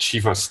my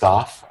chief of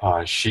staff.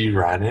 She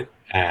ran it,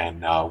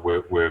 and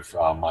with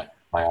my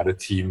other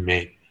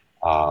teammate,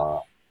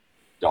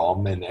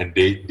 Dom, and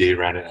they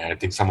ran it. And I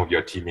think some of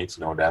your teammates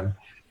know them.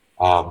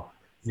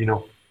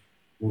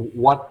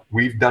 What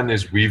we've done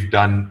is we've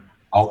done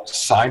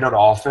outside of the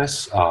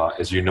office.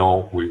 As you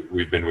know,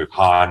 we've been with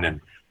Han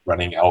and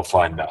running Alpha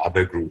and the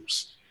other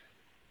groups.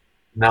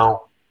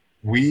 Now,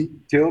 we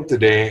till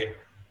today.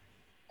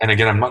 And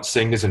again, I'm not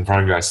saying this in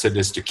front of you. I said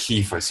this to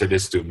Keith. I said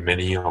this to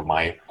many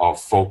of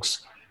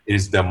folks. It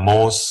is the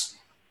most,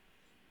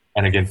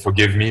 and again,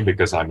 forgive me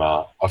because I'm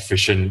a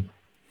efficient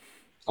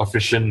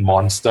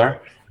monster.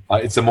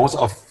 It's the most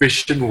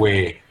efficient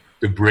way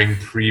to bring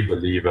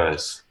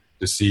pre-believers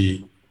to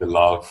see the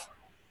love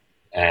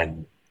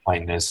and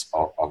kindness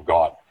of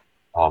God.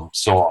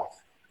 So,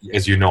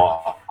 as you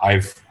know,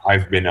 I've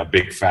been a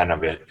big fan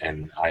of it,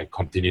 and I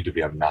continue to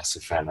be a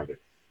massive fan of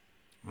it.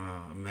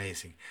 Wow,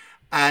 amazing.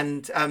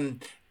 And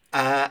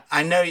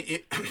I know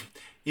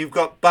you've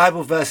got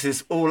Bible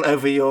verses all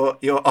over your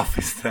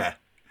office there.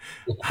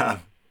 Yeah,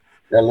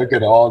 look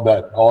at all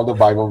the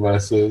Bible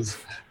verses.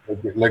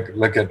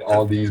 Look at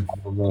all these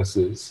Bible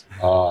verses.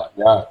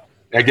 Yeah,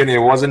 again,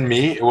 it wasn't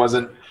me. It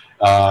wasn't.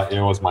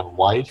 It was my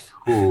wife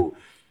who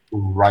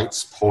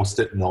writes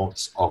post-it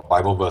notes of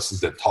Bible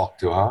verses that talk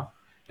to her,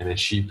 and then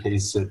she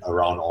pastes it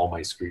around all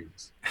my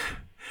screens.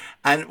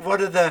 And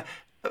what are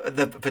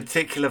the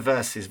particular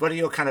verses? What are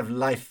your kind of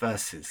life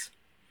verses?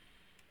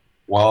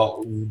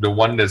 Well, the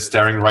one that's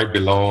staring right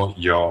below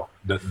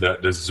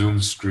the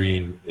Zoom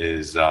screen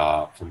is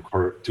from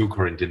 2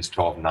 Corinthians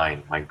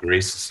 12:9. My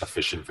grace is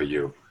sufficient for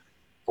you,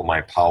 for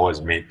my power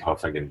is made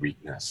perfect in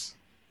weakness.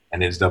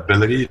 And it's the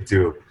ability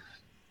to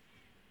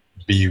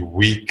be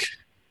weak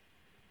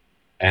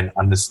and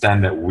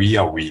understand that we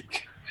are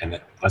weak and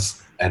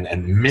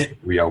admit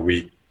we are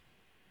weak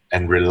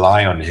and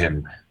rely on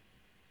Him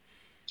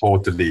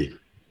totally.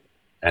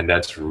 And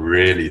that's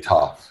really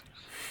tough.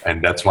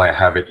 And that's why I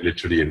have it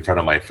literally in front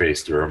of my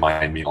face to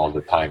remind me all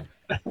the time.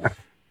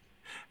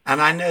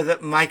 And I know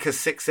that Micah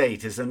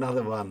 6:8 is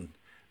another one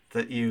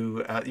that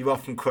you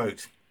often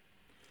quote.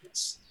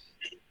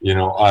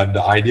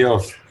 The idea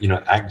of,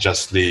 act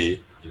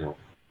justly,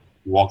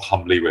 walk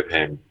humbly with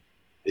Him.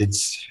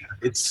 It's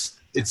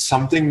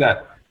something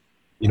that,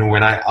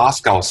 when I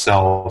ask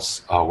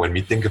ourselves, when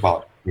we think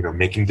about,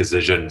 making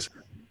decisions,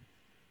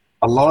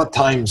 a lot of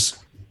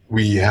times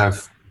we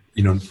have,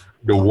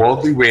 the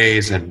worldly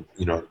ways and,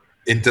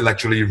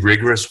 intellectually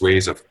rigorous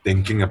ways of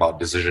thinking about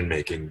decision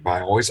making. But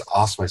I always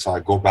ask myself, I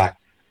go back,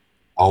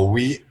 are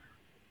we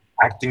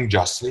acting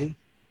justly?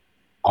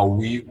 Are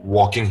we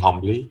walking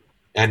humbly?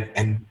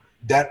 And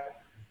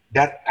that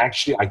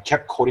actually, I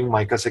kept quoting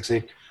Micah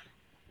 6:8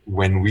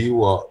 when we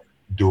were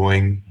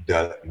doing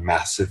the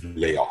massive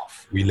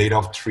layoff. We laid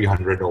off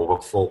 300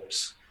 over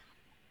folks.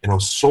 It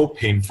was so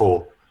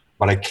painful,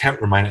 but I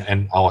kept reminding,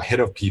 and our head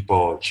of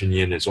people, Chin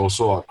Yin, is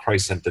also a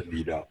Christ-centered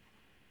leader.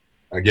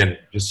 Again,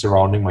 just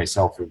surrounding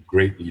myself with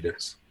great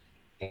leaders.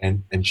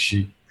 And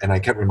I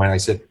kept reminding, I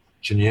said,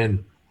 Chin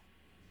Yin,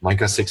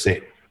 Micah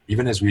 6:8,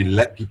 even as we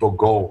let people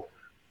go,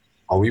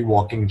 are we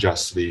walking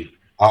justly?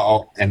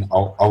 And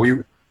are we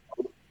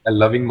a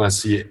loving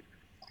mercy,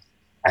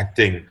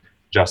 acting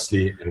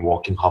justly and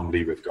walking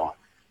humbly with God?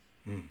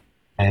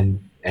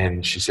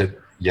 And she said,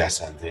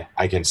 yes, Anthony,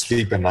 I can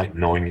sleep at night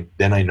knowing it.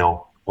 Then I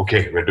know,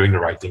 okay, we're doing the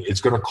right thing.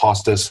 It's going to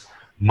cost us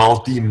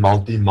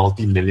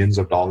multi-millions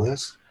of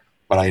dollars,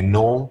 but I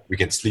know we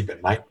can sleep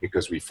at night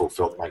because we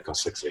fulfilled Micah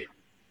 6:8.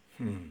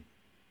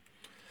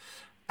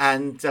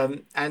 And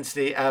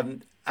Anthony,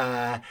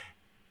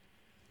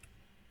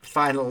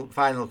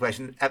 final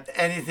question.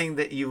 Anything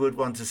that you would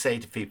want to say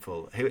to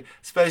people who,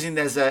 supposing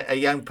there's a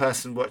young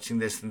person watching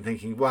this and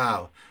thinking,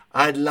 wow,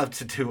 I'd love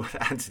to do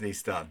what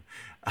Anthony's done.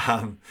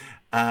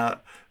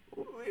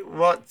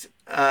 But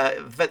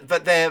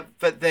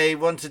they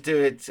want to do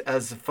it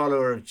as a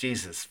follower of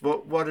Jesus.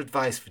 What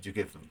advice would you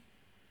give them?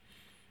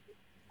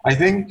 I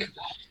think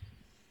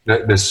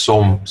that there's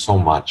so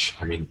much.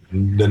 I mean,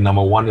 the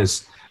number one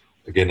is,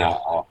 again,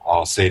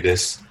 I'll say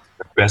this: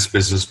 the best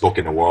business book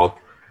in the world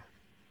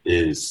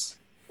is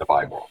the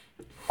Bible.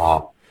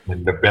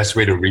 And the best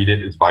way to read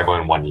it is Bible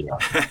in 1 year.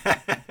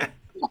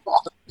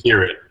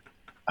 Period.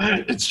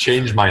 It's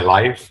changed my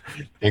life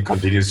and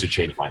continues to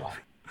change my life.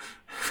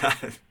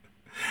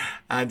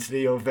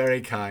 Anthony, you're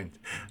very kind.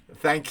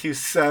 Thank you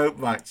so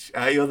much.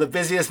 You're the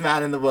busiest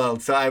man in the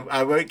world, so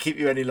I won't keep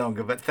you any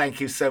longer, but thank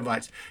you so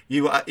much.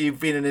 You've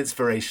been an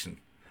inspiration.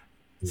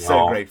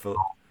 So grateful.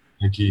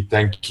 Nicky,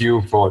 thank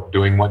you for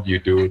doing what you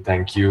do.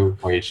 Thank you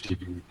for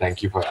HTB.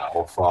 Thank you for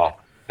Alpha.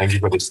 Thank you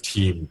for this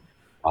team.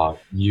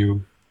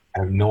 You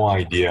have no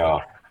idea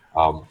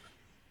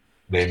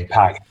the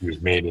impact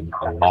you've made in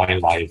my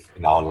life,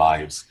 in our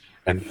lives.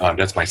 And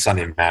that's my son,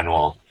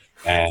 Emmanuel.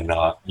 And,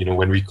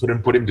 when we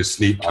couldn't put him to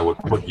sleep, I would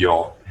put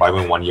your Bible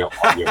in 1 year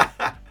audio.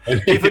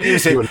 People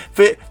use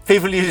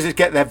it to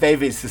get their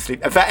babies to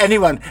sleep. In fact,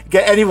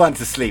 get anyone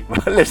to sleep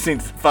while listening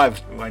to the Bible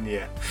in 1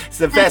 year. It's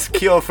the best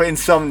cure for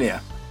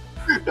insomnia.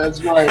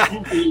 That's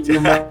right. You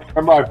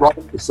remember I brought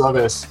him to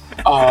service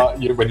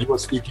when you were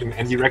speaking,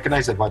 and he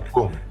recognized that, like,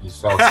 boom, he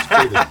fell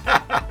straight in.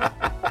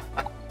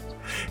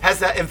 Has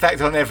that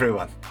impact on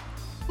everyone?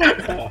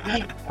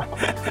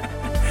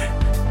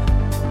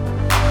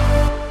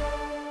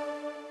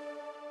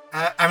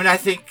 I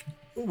think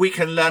we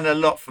can learn a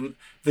lot from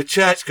the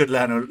church. Could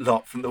learn a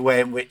lot from the way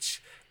in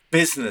which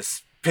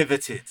business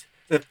pivoted.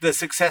 The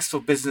successful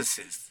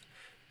businesses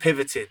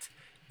pivoted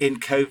in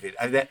COVID.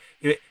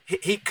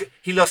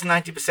 He lost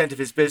 90% of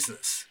his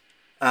business,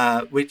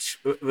 which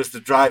was the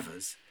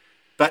drivers,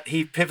 but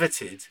he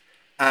pivoted,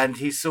 and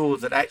he saw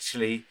that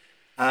actually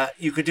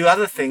you could do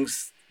other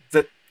things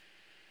that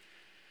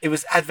it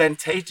was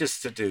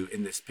advantageous to do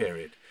in this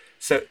period.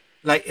 So,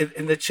 like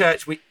in the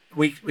church, we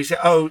say,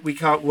 oh, we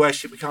can't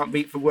worship, we can't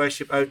meet for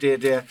worship. Oh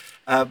dear.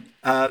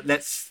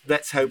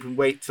 Let's hope and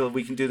wait till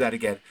we can do that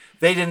again.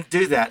 They didn't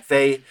do that.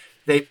 They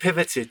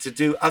pivoted to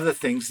do other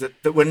things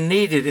that were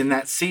needed in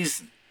that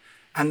season,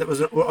 and there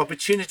were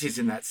opportunities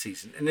in that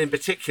season. And in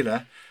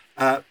particular,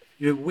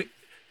 the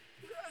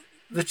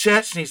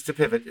church needs to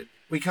pivot.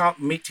 We can't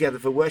meet together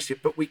for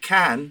worship, but we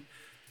can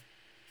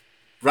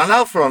run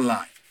Alpha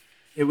Online.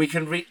 We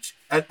can reach,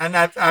 and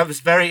I was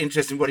very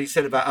interested in what he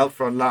said about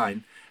Alpha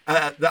Online.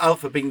 The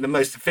Alpha being the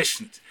most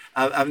efficient.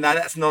 Now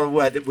that's not a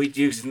word that we'd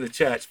use in the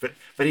church, but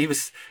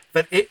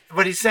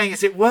what he's saying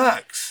is it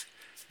works,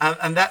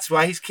 and that's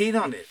why he's keen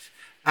on it.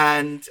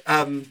 And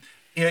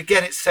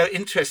again, it's so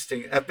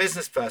interesting. A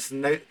business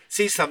person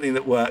sees something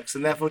that works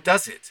and therefore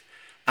does it,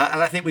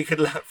 and I think we could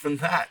learn from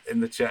that in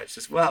the church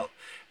as well.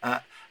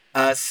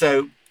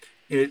 So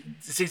it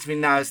seems to me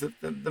now is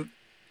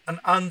an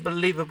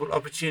unbelievable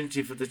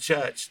opportunity for the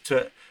church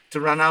to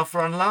run Alpha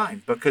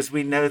Online, because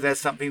we know there's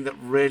something that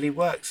really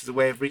works as a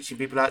way of reaching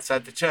people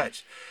outside the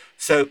church.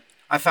 So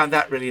I found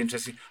that really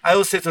interesting. I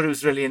also thought it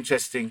was really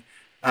interesting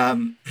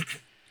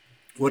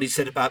what he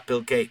said about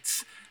Bill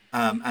Gates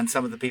and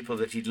some of the people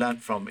that he'd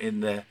learned from in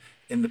the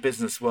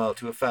business world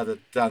who are further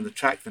down the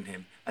track than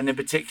him, and in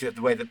particular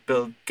the way that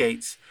Bill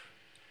Gates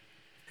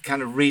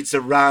kind of reads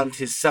around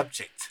his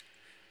subject.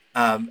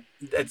 And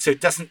so it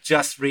doesn't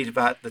just read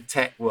about the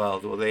tech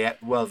world or the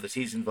world that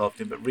he's involved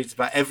in, but reads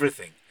about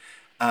everything.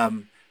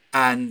 And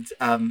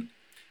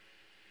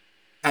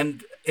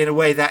in a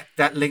way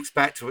that links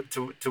back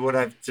to what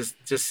I've just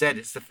said.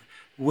 It's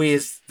we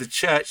as the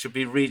church should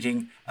be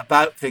reading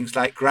about things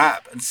like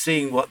Grab and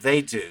seeing what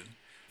they do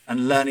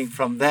and learning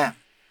from them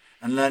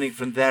and learning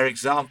from their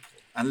example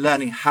and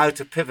learning how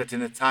to pivot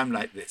in a time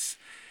like this.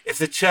 If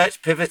the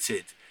church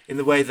pivoted in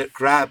the way that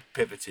Grab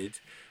pivoted,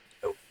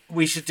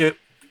 we should do it.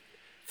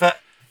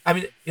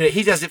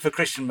 He does it for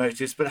Christian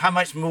motives, but how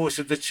much more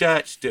should the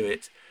church do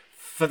it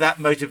for that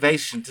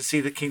motivation to see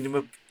the kingdom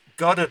of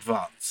God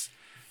advance?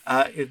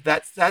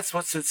 That's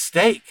what's at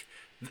stake.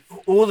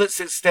 All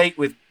that's at stake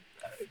with,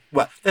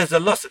 there's a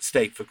lot at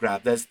stake for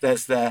Grab. There's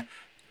the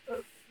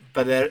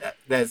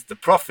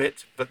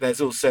profit, but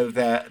there's also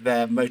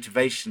their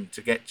motivation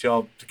to get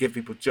to give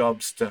people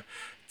jobs, to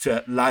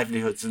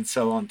livelihoods and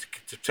so on,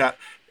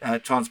 to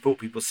transport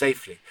people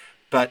safely.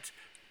 But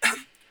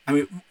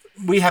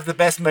we have the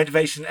best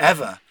motivation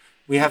ever.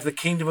 We have the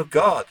kingdom of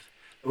God.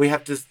 We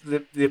have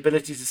the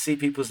ability to see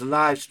people's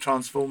lives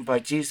transformed by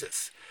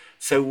Jesus.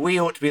 So we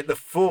ought to be at the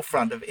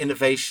forefront of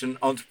innovation,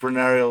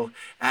 entrepreneurial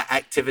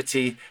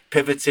activity,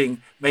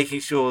 pivoting, making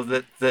sure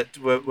that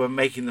we're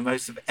making the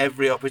most of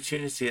every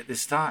opportunity at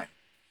this time.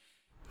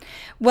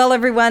 Well,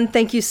 everyone,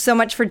 thank you so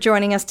much for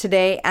joining us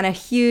today, and a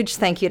huge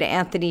thank you to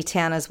Anthony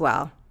Tan as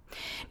well.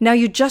 Now,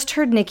 you just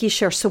heard Nikki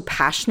share so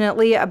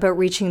passionately about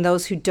reaching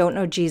those who don't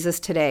know Jesus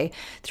today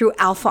through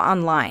Alpha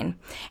Online.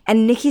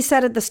 And Nikki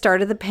said at the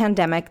start of the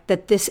pandemic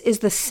that this is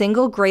the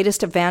single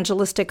greatest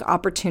evangelistic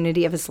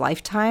opportunity of his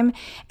lifetime.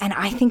 And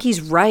I think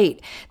he's right.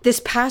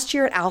 This past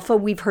year at Alpha,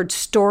 we've heard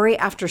story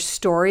after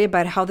story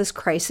about how this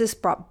crisis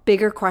brought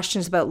bigger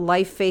questions about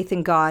life, faith,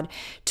 and God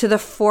to the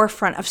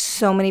forefront of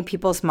so many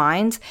people's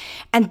minds.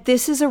 And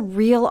this is a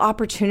real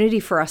opportunity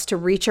for us to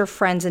reach our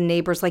friends and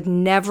neighbors like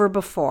never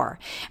before.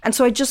 And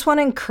so I just want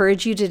to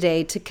encourage you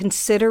today to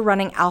consider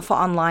running Alpha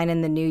Online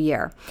in the new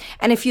year.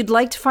 And if you'd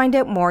like to find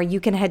out more, you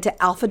can head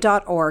to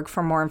alpha.org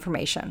for more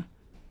information.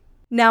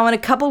 Now, in a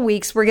couple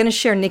weeks, we're going to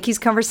share Nikki's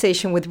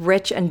conversation with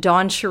Rich and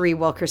Dawn Cherie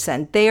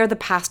Wilkerson. They are the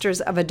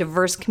pastors of a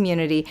diverse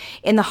community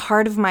in the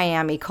heart of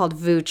Miami called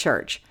VOUS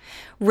Church.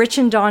 Rich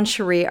and Dawn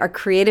Cherie are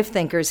creative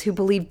thinkers who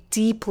believe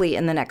deeply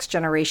in the next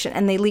generation,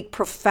 and they leak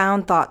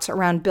profound thoughts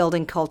around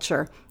building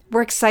culture.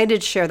 We're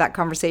excited to share that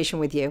conversation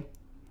with you.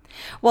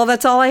 Well,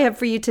 that's all I have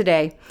for you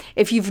today.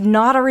 If you've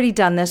not already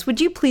done this,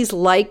 would you please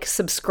like,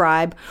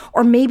 subscribe,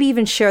 or maybe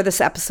even share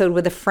this episode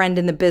with a friend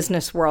in the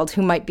business world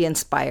who might be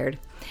inspired?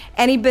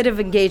 Any bit of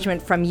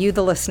engagement from you,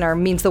 the listener,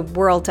 means the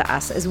world to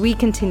us as we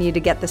continue to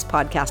get this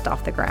podcast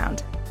off the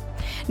ground.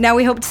 Now,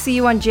 we hope to see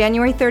you on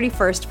January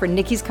 31st for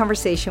Nikki's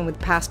conversation with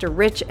Pastor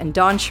Rich and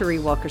Dawn Cherie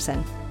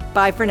Wilkerson.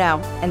 Bye for now,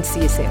 and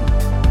see you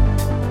soon.